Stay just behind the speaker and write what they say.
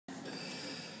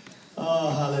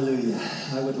Oh, hallelujah.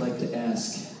 I would like to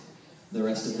ask the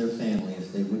rest of their family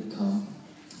if they would come.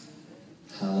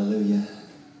 Hallelujah.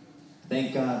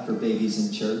 Thank God for babies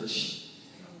in church.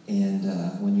 And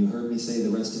when you heard me say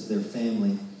the rest of their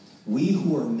family, we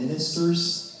who are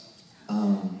ministers,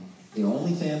 the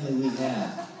only family we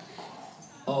have.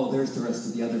 Oh, there's the rest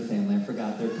of the other family. I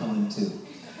forgot they're coming too.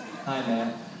 Hi,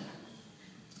 Matt.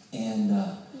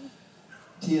 And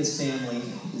Tia's family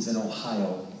is in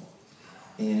Ohio.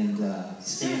 And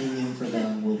standing in for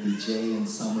them will be Jay and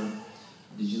Summer.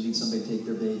 Did you leave somebody take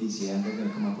their babies? Yeah, they're going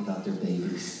to come up without their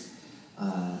babies.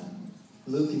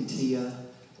 Luke and Tia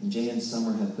and Jay and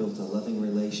Summer have built a loving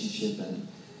relationship. And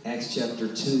Acts chapter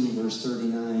 2, verse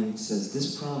 39 says,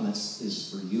 "This promise is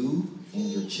for you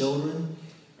and your children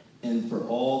and for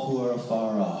all who are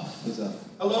afar off." What's up?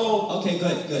 Hello. Okay,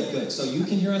 good. So you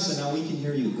can hear us and now we can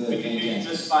hear you. Good. We can hear you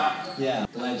just fine. Yeah,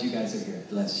 glad you guys are here.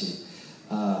 Bless you.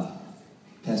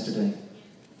 Pastor Day.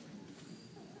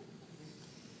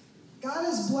 God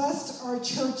has blessed our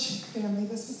church family,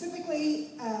 but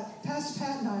specifically Pastor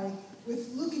Pat and I,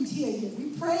 with Luke and Tia here.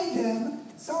 We prayed them,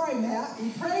 sorry Matt, we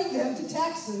prayed them to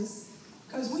Texas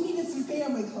because we needed some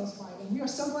family close by. And we are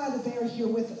so glad that they are here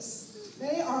with us.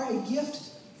 They are a gift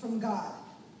from God.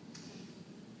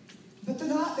 But they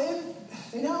not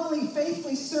only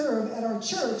faithfully serve at our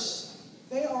church,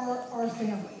 they are our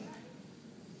family.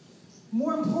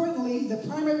 More importantly, the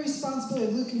primary responsibility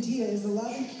of Luke and Tia is the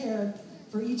love and care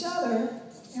for each other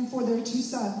and for their two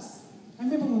sons. I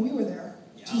remember when we were there,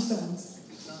 yeah. 2 sons.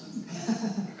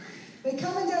 They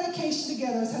come in dedication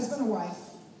together as husband and wife,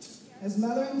 as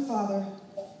mother and father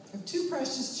of 2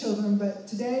 precious children, but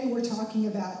today we're talking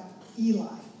about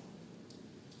Eli,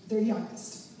 their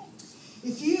youngest.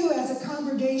 If you, as a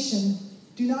congregation,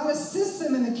 do not assist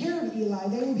them in the care of Eli,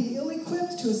 they will be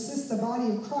ill-equipped to assist the body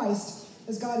of Christ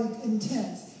as God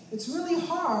intends. It's really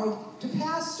hard to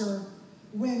pastor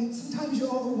when sometimes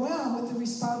you're overwhelmed with the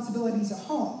responsibilities at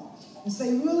home. And so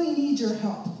they really need your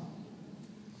help.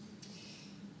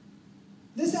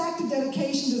 This act of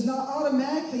dedication does not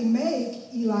automatically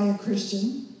make Eli a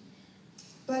Christian,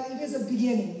 but it is a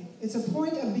beginning. It's a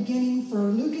point of beginning for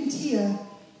Luke and Tia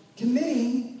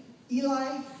committing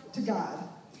Eli to God.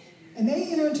 And they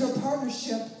enter into a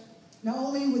partnership not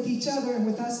only with each other and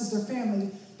with us as their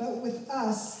family, but with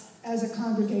us as a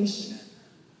congregation.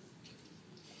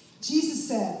 Jesus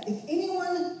said, "If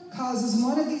anyone causes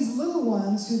one of these little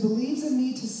ones who believes in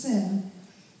me to sin,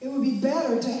 it would be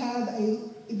better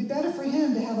for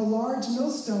him to have a large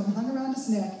millstone hung around his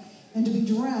neck and to be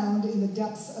drowned in the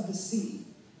depths of the sea."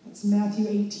 That's Matthew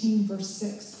 18, verse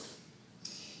 6.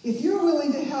 If you're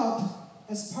willing to help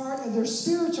as part of their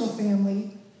spiritual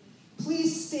family,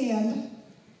 please stand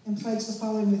and pledge the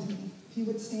following with me. If you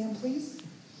would stand, please.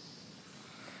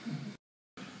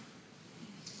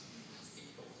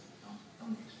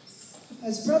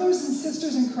 As brothers and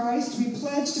sisters in Christ, we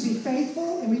pledge to be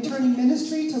faithful in returning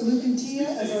ministry to Luke and Tia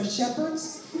as our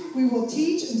shepherds. We will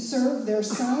teach and serve their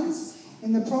sons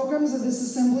in the programs of this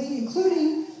assembly,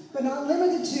 including, but not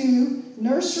limited to,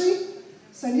 nursery,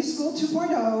 Sunday School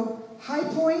 2.0, High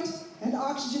Point, and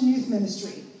Oxygen Youth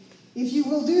Ministry. If you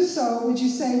will do so, would you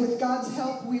say, with God's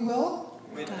help, we will?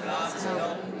 With God's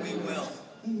help, we will.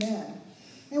 Amen.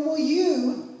 And will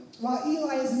you, while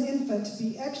Eli is an infant,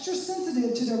 be extra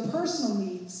sensitive to their personal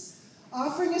needs,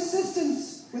 offering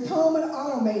assistance with home and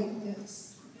auto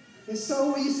maintenance? If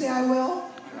so, will you say, I will?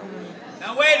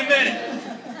 Now wait a minute.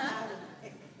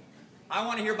 I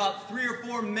want to hear about 3 or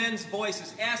 4 men's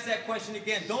voices. Ask that question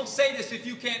again. Don't say this if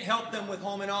you can't help them with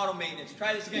home and auto maintenance.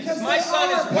 Try this again. Because my son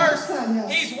is worse.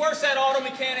 Yes. He's worse at auto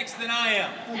mechanics than I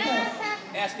am. Okay.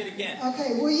 Ask it again.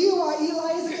 Okay. Will you, while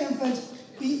Eli is an infant,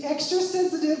 be extra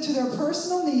sensitive to their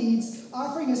personal needs,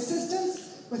 offering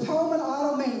assistance with home and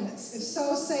auto maintenance? If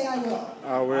so, say I will.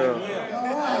 I will.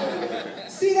 All right.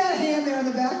 See that hand there in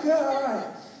the back? Good. All right.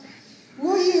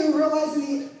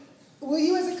 Will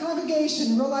you as a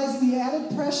congregation, realizing the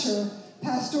added pressure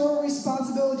pastoral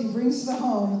responsibility brings to the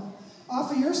home,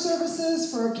 offer your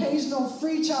services for occasional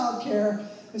free child care?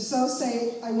 If so,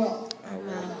 say, I will. I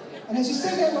will. And as you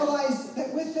say that, realize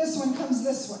that with this one comes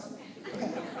this one.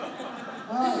 Okay.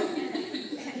 All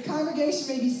right. The congregation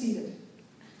may be seated.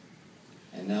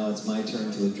 And now it's my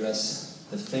turn to address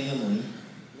the family.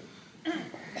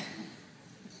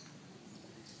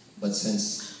 But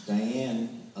since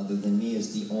Diane, other than me,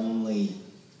 is the only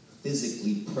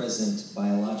physically present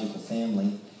biological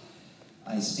family,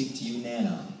 I speak to you,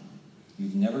 Nana.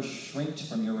 You've never shrinked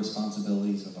from your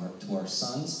responsibilities to our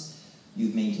sons.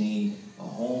 You've maintained a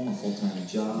home, a full-time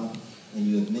job, and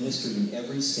you have ministered in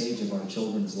every stage of our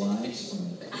children's lives,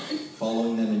 from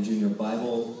following them in junior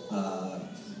Bible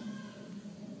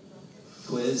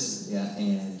quiz, yeah,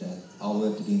 and all the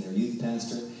way up to being their youth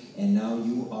pastor, and now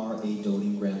you are a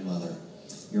doting grandmother.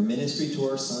 Your ministry to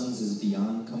our sons is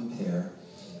beyond compare,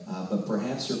 but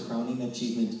perhaps your crowning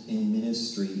achievement in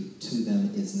ministry to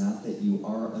them is not that you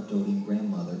are a doting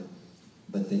grandmother,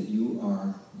 but that you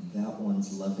are that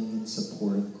one's loving and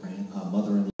supportive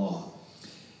mother-in-law.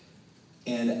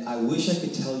 And I wish I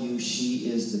could tell you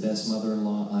she is the best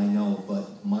mother-in-law I know,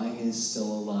 but mine is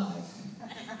still alive.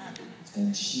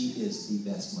 And she is the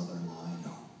best mother-in-law I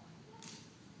know.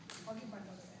 I'll give my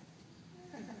mother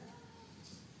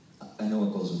that. I know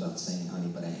it goes without saying, honey,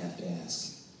 but I have to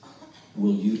ask.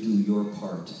 Will you do your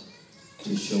part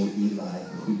to show Eli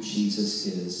who Jesus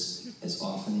is as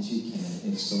often as you can?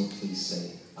 If so, please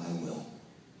say, I will.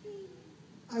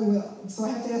 I will. So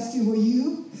I have to ask you, will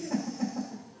you?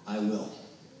 I will.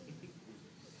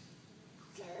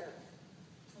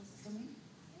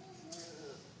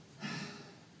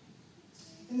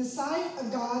 In the sight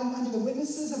of God and under the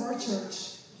witnesses of our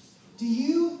church, do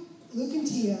you, Luke and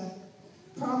Tia,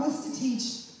 promise to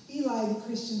teach Eli the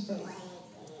Christian faith?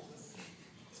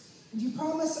 And do you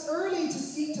promise early to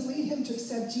seek to lead him to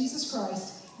accept Jesus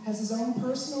Christ as his own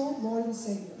personal Lord and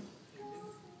Savior?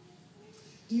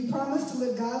 Do you promise to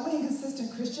live godly and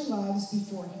consistent Christian lives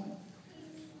before him?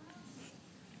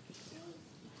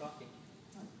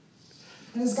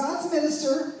 And as God's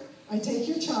minister, I take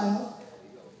your child.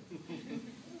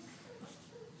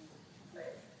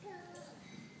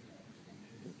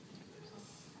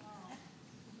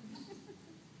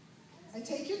 I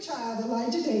take your child,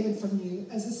 Elijah David, from you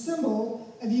as a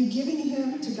symbol of you giving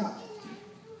him to God.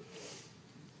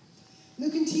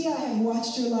 Luke and Tia, I have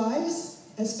watched your lives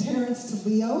as parents to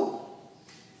Leo,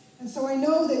 and so I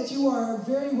know that you are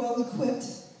very well equipped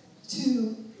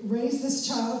to raise this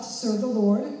child to serve the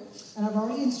Lord. And I've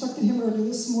already instructed him earlier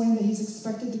this morning that he's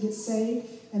expected to get saved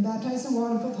and baptized in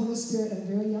water and filled with the Holy Spirit at a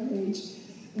very young age.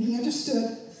 And he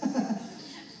understood.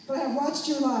 But I have watched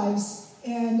your lives,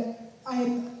 and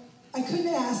I couldn't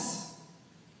ask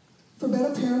for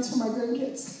better parents for my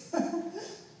grandkids.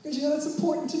 Because you know that's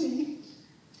important to me.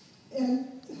 And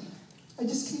I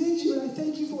just commend you, and I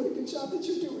thank you for what a good job that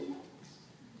you're doing.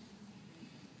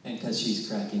 And because she's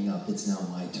cracking up, it's now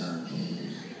my turn.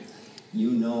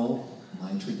 You know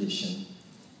my tradition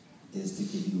is to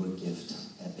give you a gift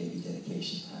at baby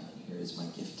dedication time, and here is my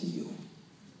gift to you.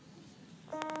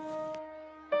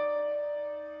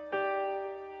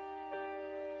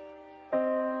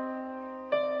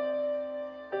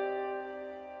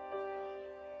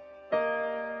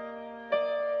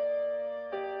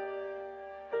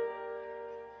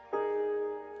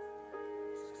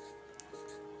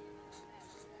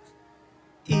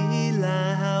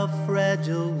 Eli, how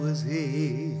fragile was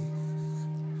he?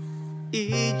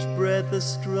 Each breath a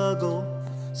struggle,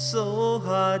 so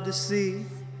hard to see.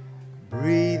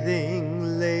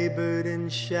 Breathing labored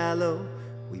and shallow,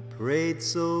 we prayed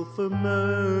so for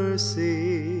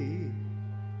mercy.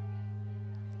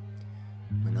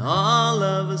 When all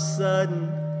of a sudden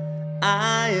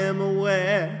I am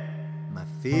aware my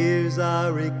fears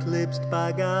are eclipsed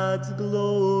by God's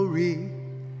glory,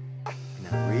 and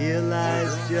I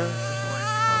realize just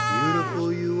how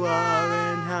beautiful you are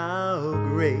and how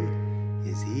great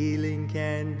His healing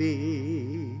can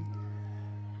be.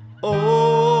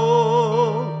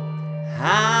 Oh,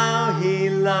 how He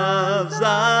loves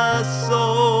us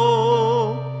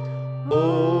so.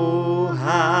 Oh,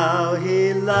 how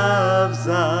He loves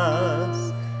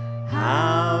us.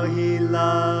 How He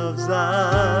loves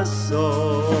us so.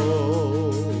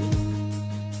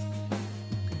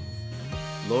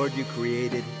 Lord, you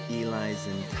created Eli's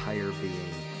entire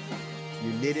being.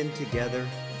 You knit him together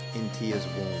in Tia's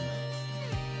womb.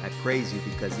 I praise you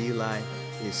because Eli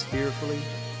is fearfully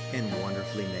and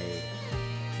wonderfully made.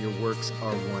 Your works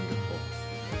are wonderful.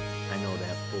 I know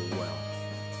that full well.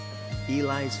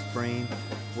 Eli's frame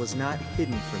was not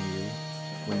hidden from you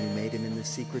when you made him in the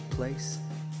secret place,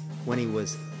 when he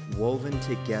was woven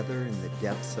together in the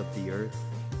depths of the earth.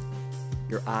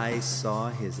 Your eyes saw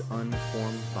his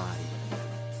unformed body.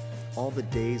 All the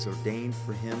days ordained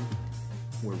for him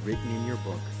were written in your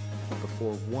book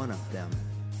before one of them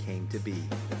came to be.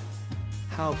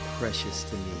 How precious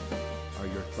to me are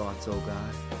your thoughts, O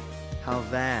God. How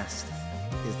vast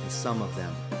is the sum of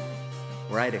them.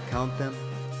 Were I to count them,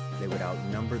 they would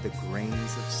outnumber the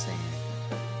grains of sand.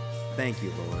 Thank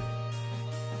you, Lord,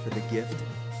 for the gift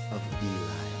of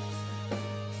Eli.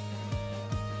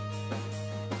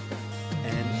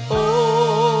 And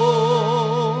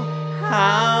oh,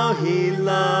 how He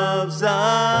loves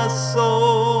us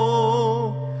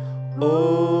so.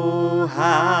 Oh,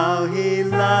 how He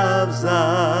loves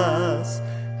us.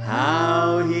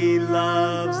 How He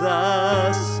loves us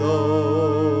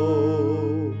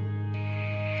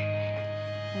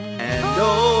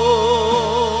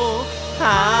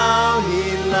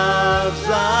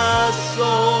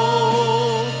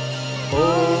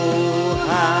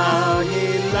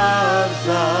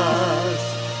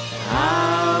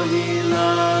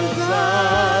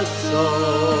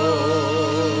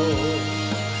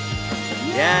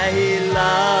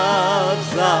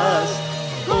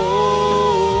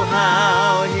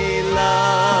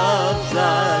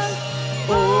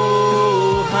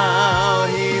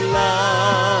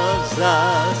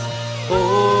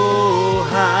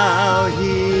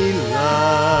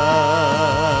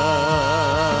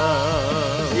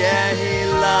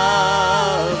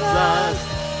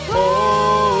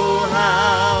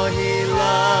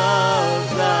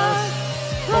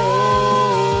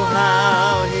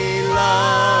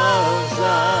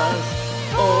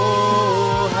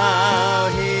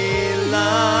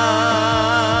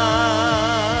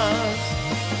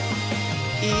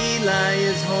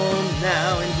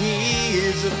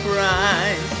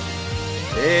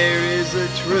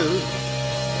truth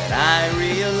that I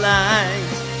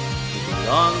realize it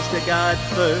belongs to God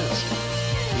first.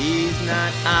 He's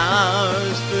not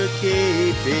ours for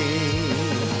keeping.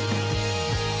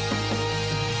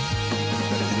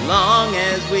 But as long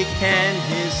as we can,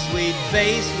 His sweet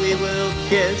face we will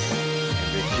kiss,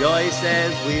 and rejoice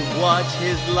as we watch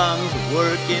His lungs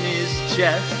work in His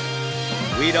chest.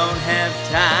 We don't have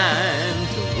time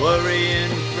to worry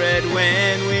and fret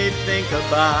when we think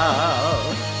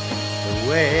about the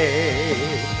way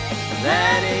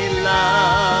that He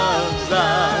loves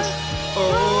us.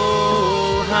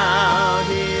 Oh, how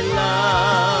He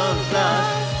loves us.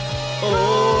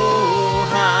 Oh,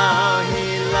 how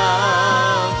He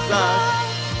loves us.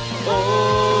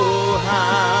 Oh,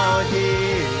 how He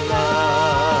loves.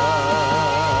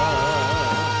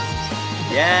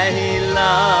 Yeah, He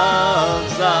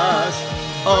loves us.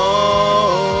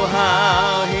 Oh,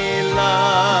 how He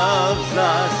loves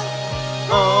us.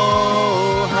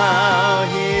 Oh, how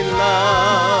He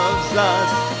loves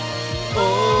us.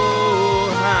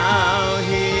 Oh, how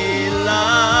He loves.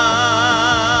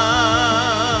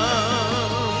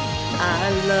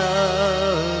 I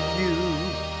love you,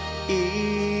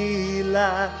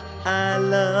 Eli. I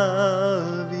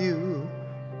love you,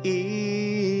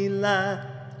 Eli.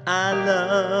 I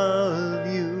love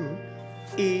you,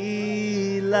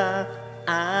 Eli.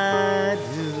 I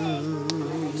do.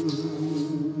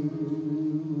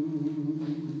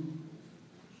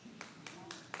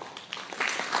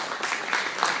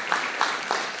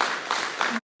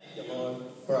 Thank you, Lord,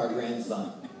 for our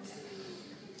grandson.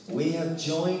 We have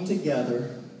joined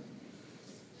together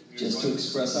just to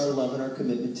express our love and our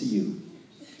commitment to you.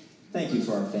 Thank you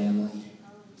for our family.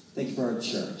 Thank you for our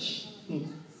church.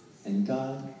 And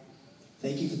God,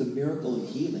 thank you for the miracle of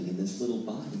healing in this little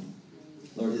body.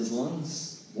 Lord, his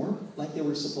lungs weren't like they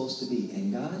were supposed to be.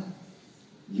 And God,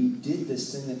 you did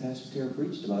this thing that Pastor Tara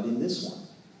preached about in this one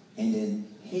and in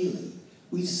Haley.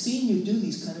 We've seen you do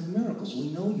these kind of miracles. We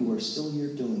know you are still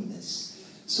here doing this.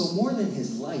 So more than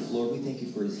his life, Lord, we thank you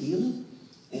for his healing.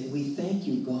 And we thank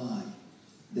you, God,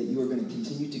 that you are going to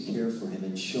continue to care for him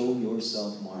and show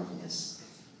yourself marvelous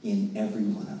in every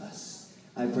one of us.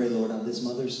 I pray, Lord, on this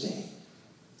Mother's Day,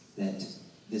 that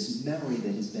this memory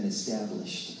that has been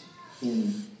established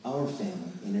in our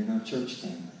family and in our church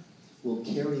family will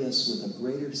carry us with a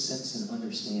greater sense and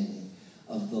understanding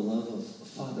of the love of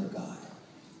Father God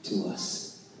to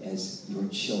us as your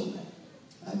children.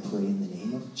 I pray in the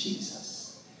name of Jesus.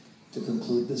 To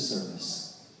conclude the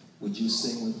service, would you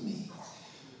sing with me?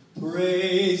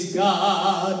 Praise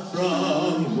God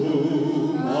from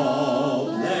whom all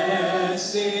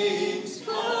blessings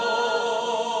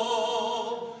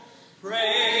flow.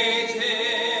 Praise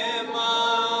Him,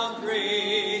 all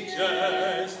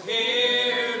creatures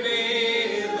here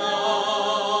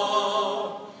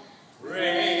below.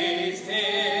 Praise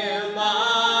Him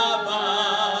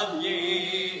above,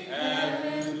 ye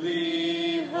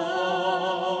heavenly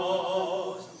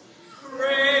hosts.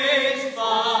 Praise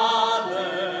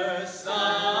Father,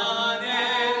 Son,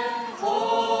 and Holy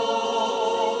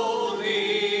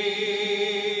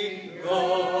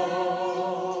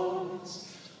Ghost.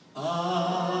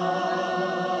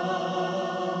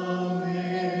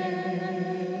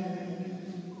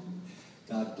 Amen.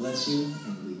 God bless you.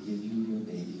 And